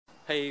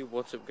Hey,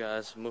 what's up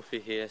guys, Muffy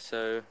here.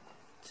 So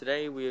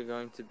today we are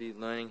going to be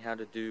learning how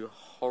to do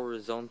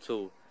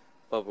horizontal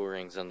bubble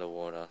rings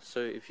underwater.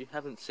 So if you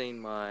haven't seen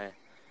my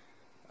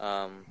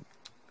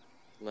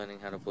learning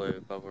how to blow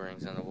bubble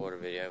rings underwater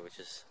video, which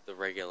is the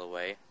regular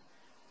way,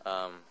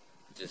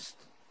 just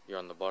you're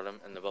on the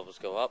bottom and the bubbles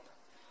go up,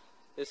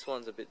 this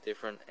one's a bit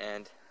different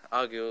and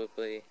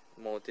arguably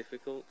more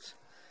difficult.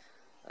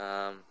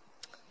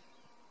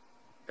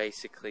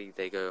 Basically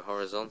they go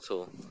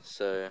horizontal,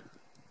 so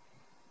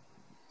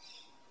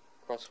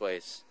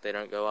crossways, they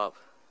don't go up.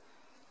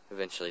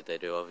 Eventually they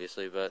do,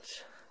 obviously, but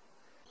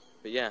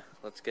yeah,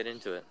 let's get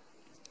into it.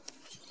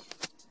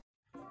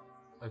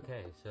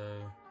 Okay, so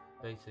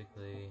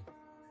basically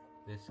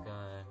this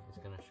guy is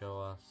going to show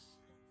us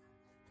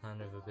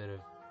kind of a bit of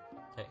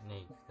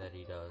technique that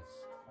he does.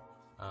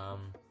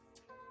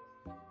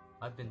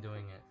 I've been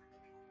doing it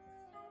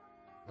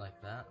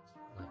like that,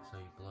 like so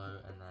you blow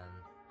and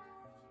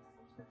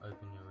then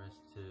open your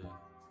wrist to,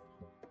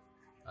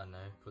 I don't know,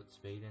 put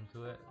speed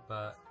into it,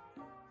 but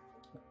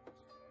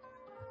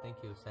I think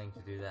he was saying to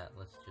do that.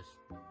 Let's just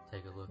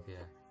take a look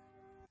here.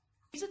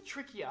 These are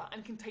trickier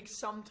and can take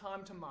some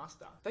time to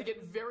master. They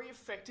get very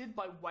affected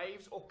by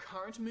waves or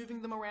current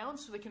moving them around,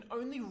 so they can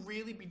only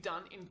really be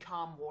done in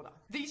calm water.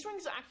 These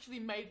rings are actually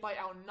made by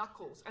our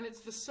knuckles, and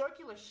it's the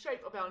circular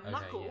shape of our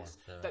knuckles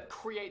that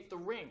create the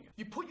ring.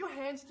 You put your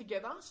hands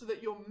together so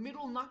that your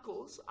middle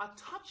knuckles are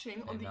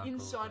touching on the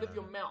inside of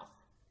your mouth.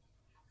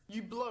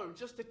 You blow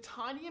just a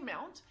tiny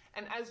amount,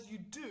 and as you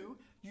do,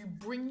 you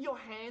bring your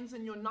hands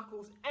and your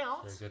knuckles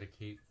out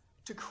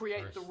to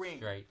create the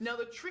ring. Now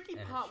the tricky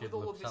part with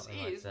all of this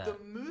is the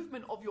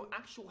movement of your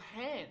actual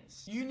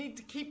hands. You need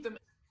to keep them.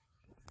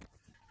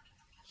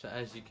 So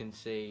as you can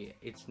see,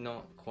 it's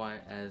not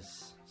quite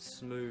as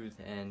smooth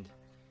and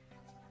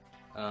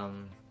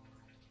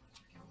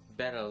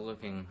better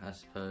looking, I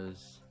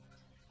suppose,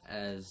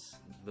 as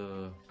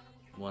the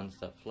ones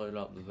that float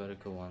up, the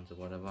vertical ones or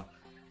whatever,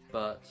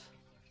 but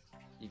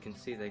you can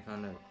see they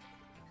kind of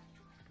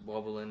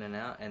wobble in and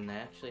out, and they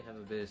actually have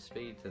a bit of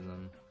speed to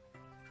them.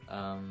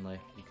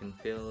 Like you can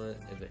feel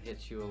it if it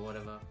hits you or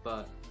whatever,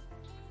 but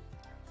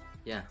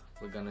yeah,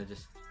 we're gonna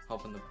just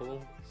hop in the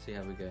pool, see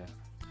how we go.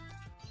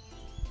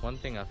 One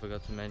thing I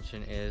forgot to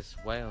mention is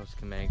whales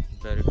can make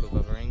vertical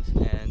bubble rings,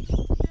 and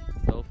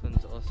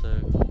dolphins also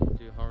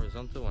do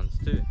horizontal ones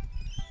too,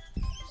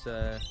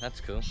 so that's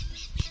cool.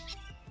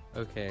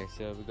 Okay,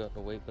 so we got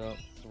the weight belt,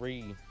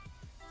 3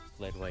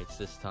 lead weights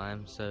this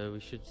time, so we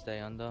should stay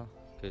under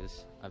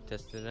because I've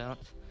tested it out.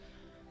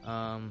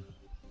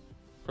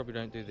 Probably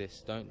don't do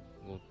this. Don't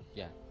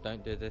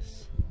do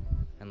this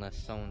unless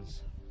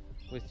someone's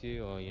with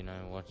you or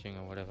watching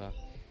or whatever,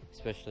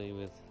 especially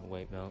with a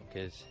weight belt,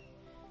 because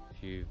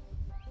if you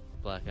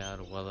black out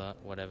or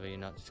whatever, you're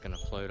not just gonna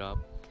float up.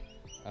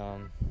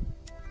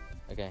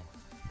 Okay,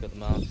 got the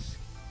marks.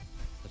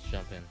 Let's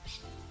jump in.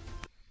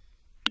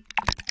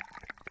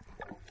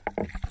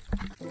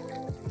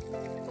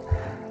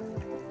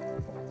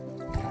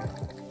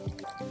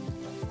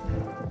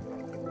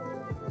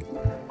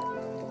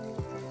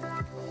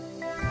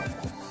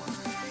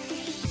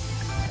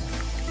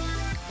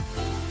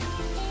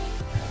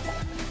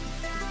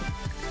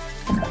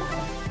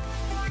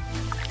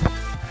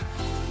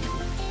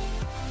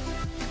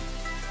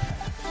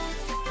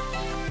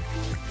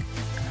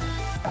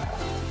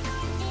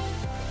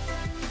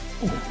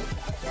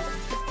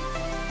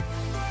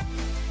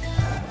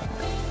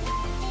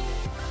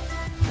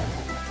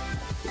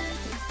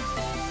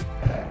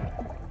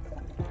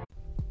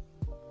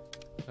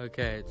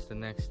 Okay, it's the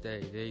next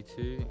day, day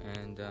 2,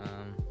 and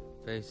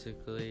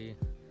basically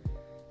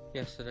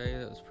yesterday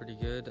that was pretty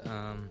good.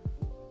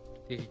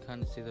 You could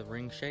kind of see the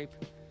ring shape,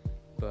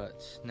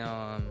 but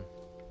now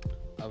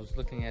I was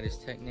looking at his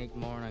technique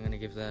more, and I'm going to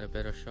give that a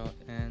better shot,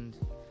 and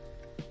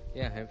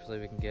yeah, hopefully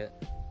we can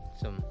get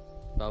some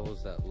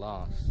bubbles that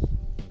last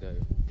and go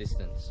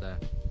distance. So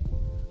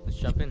let's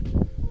jump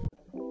in.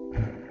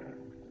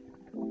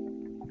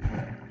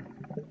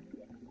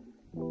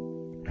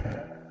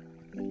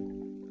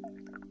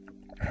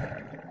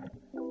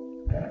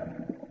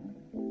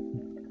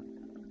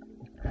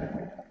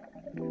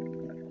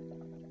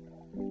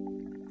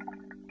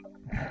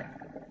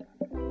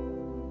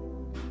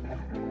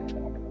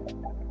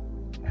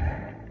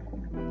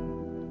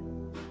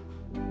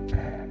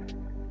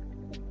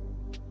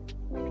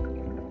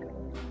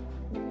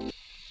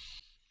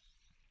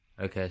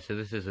 Okay, so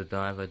this is a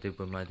dive I did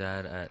with my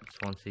dad at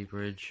Swansea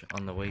Bridge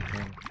on the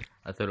weekend.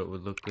 I thought it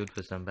would look good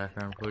for some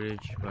background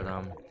footage, but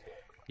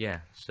yeah,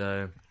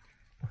 so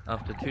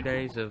after 2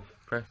 days of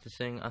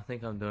practicing, I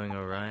think I'm doing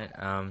alright.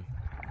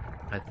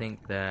 I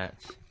think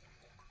that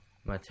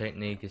my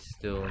technique is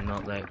still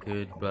not that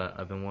good, but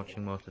I've been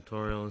watching more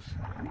tutorials.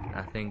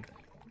 I think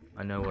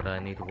I know what I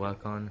need to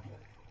work on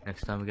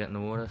next time we get in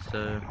the water,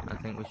 so I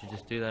think we should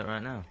just do that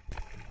right now.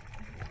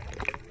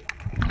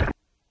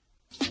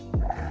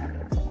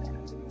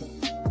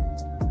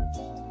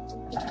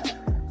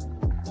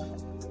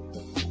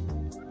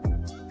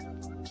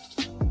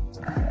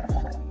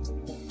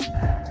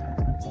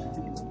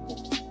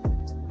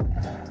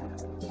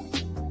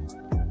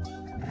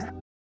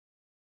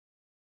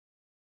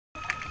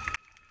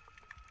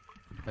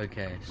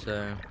 Okay,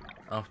 so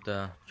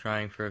after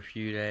trying for a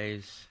few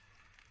days,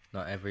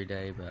 not every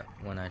day, but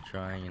when I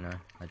try, you know,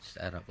 I just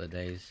add up the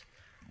days.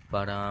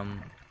 But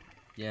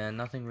yeah,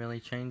 nothing really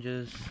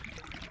changes.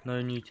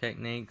 No new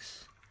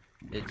techniques.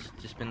 It's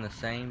just been the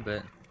same,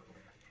 but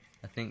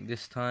I think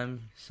this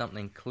time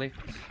something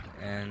clicked,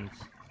 and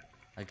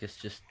I guess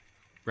just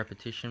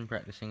repetition,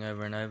 practicing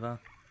over and over.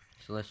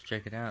 So let's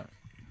check it out.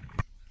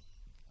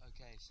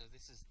 Okay, so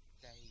this is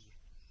day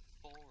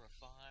 4 or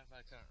 5, I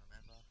can't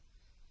remember,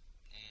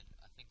 and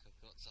I think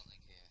I've got something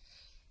here.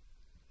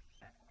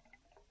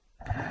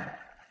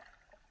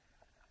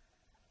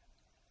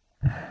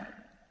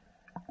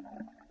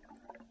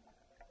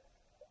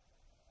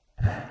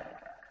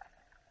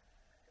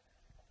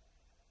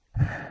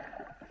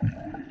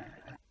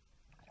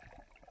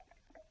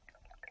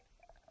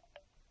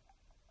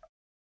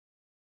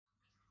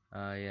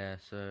 Yeah,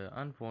 so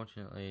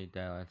unfortunately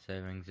daylight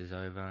savings is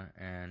over,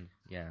 and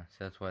yeah,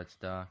 so that's why it's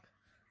dark.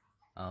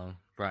 I'll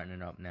brighten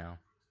it up now.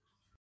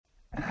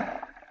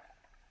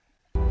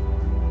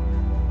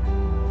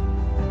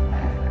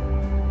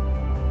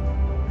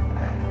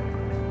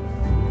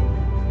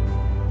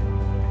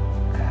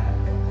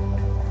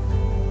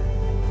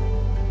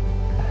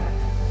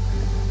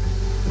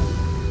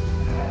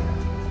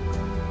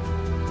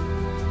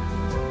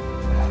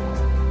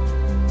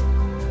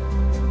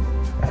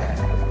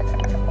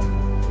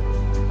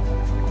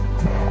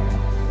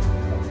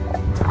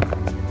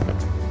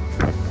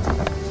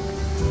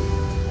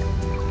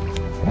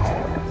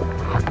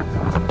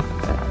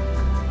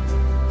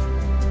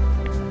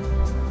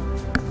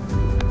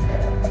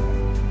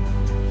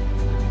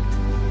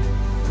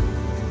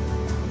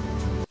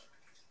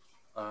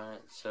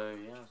 Alright, so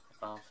yeah,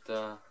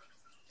 after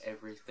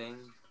everything,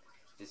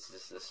 this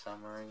is the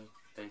summary.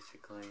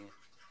 Basically,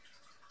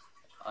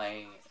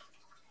 I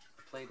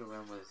played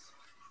around with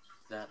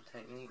that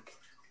technique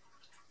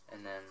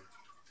and then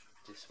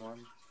this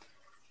one,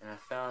 and I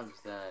found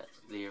that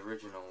the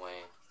original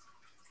way,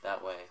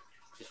 that way,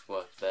 just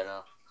worked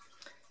better,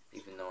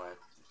 even though I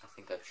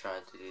think I've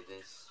tried to do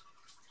this,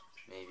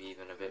 maybe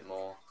even a bit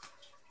more,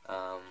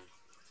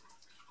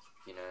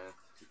 you know,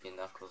 keep your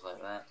knuckles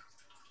like that,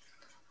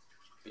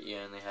 but you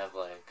only have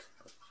like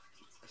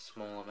a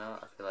small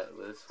amount. I feel like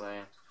this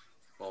way,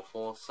 more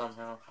force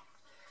somehow,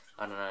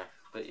 I don't know,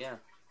 but yeah,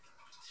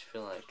 I just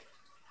feel like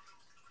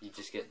you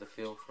just get the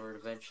feel for it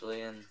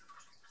eventually, and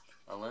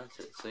I learnt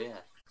it, so yeah.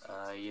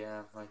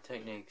 Yeah, my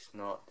technique's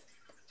not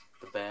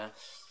the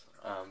best,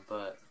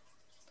 but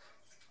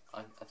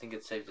I think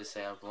it's safe to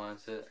say I've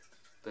learnt it,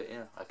 but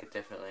yeah, I could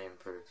definitely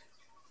improve.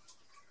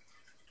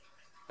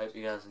 Hope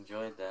you guys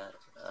enjoyed that.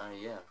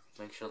 Yeah,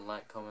 make sure to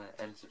like, comment,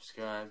 and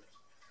subscribe.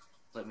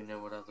 Let me know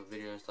what other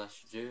videos I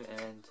should do,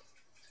 and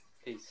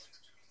peace.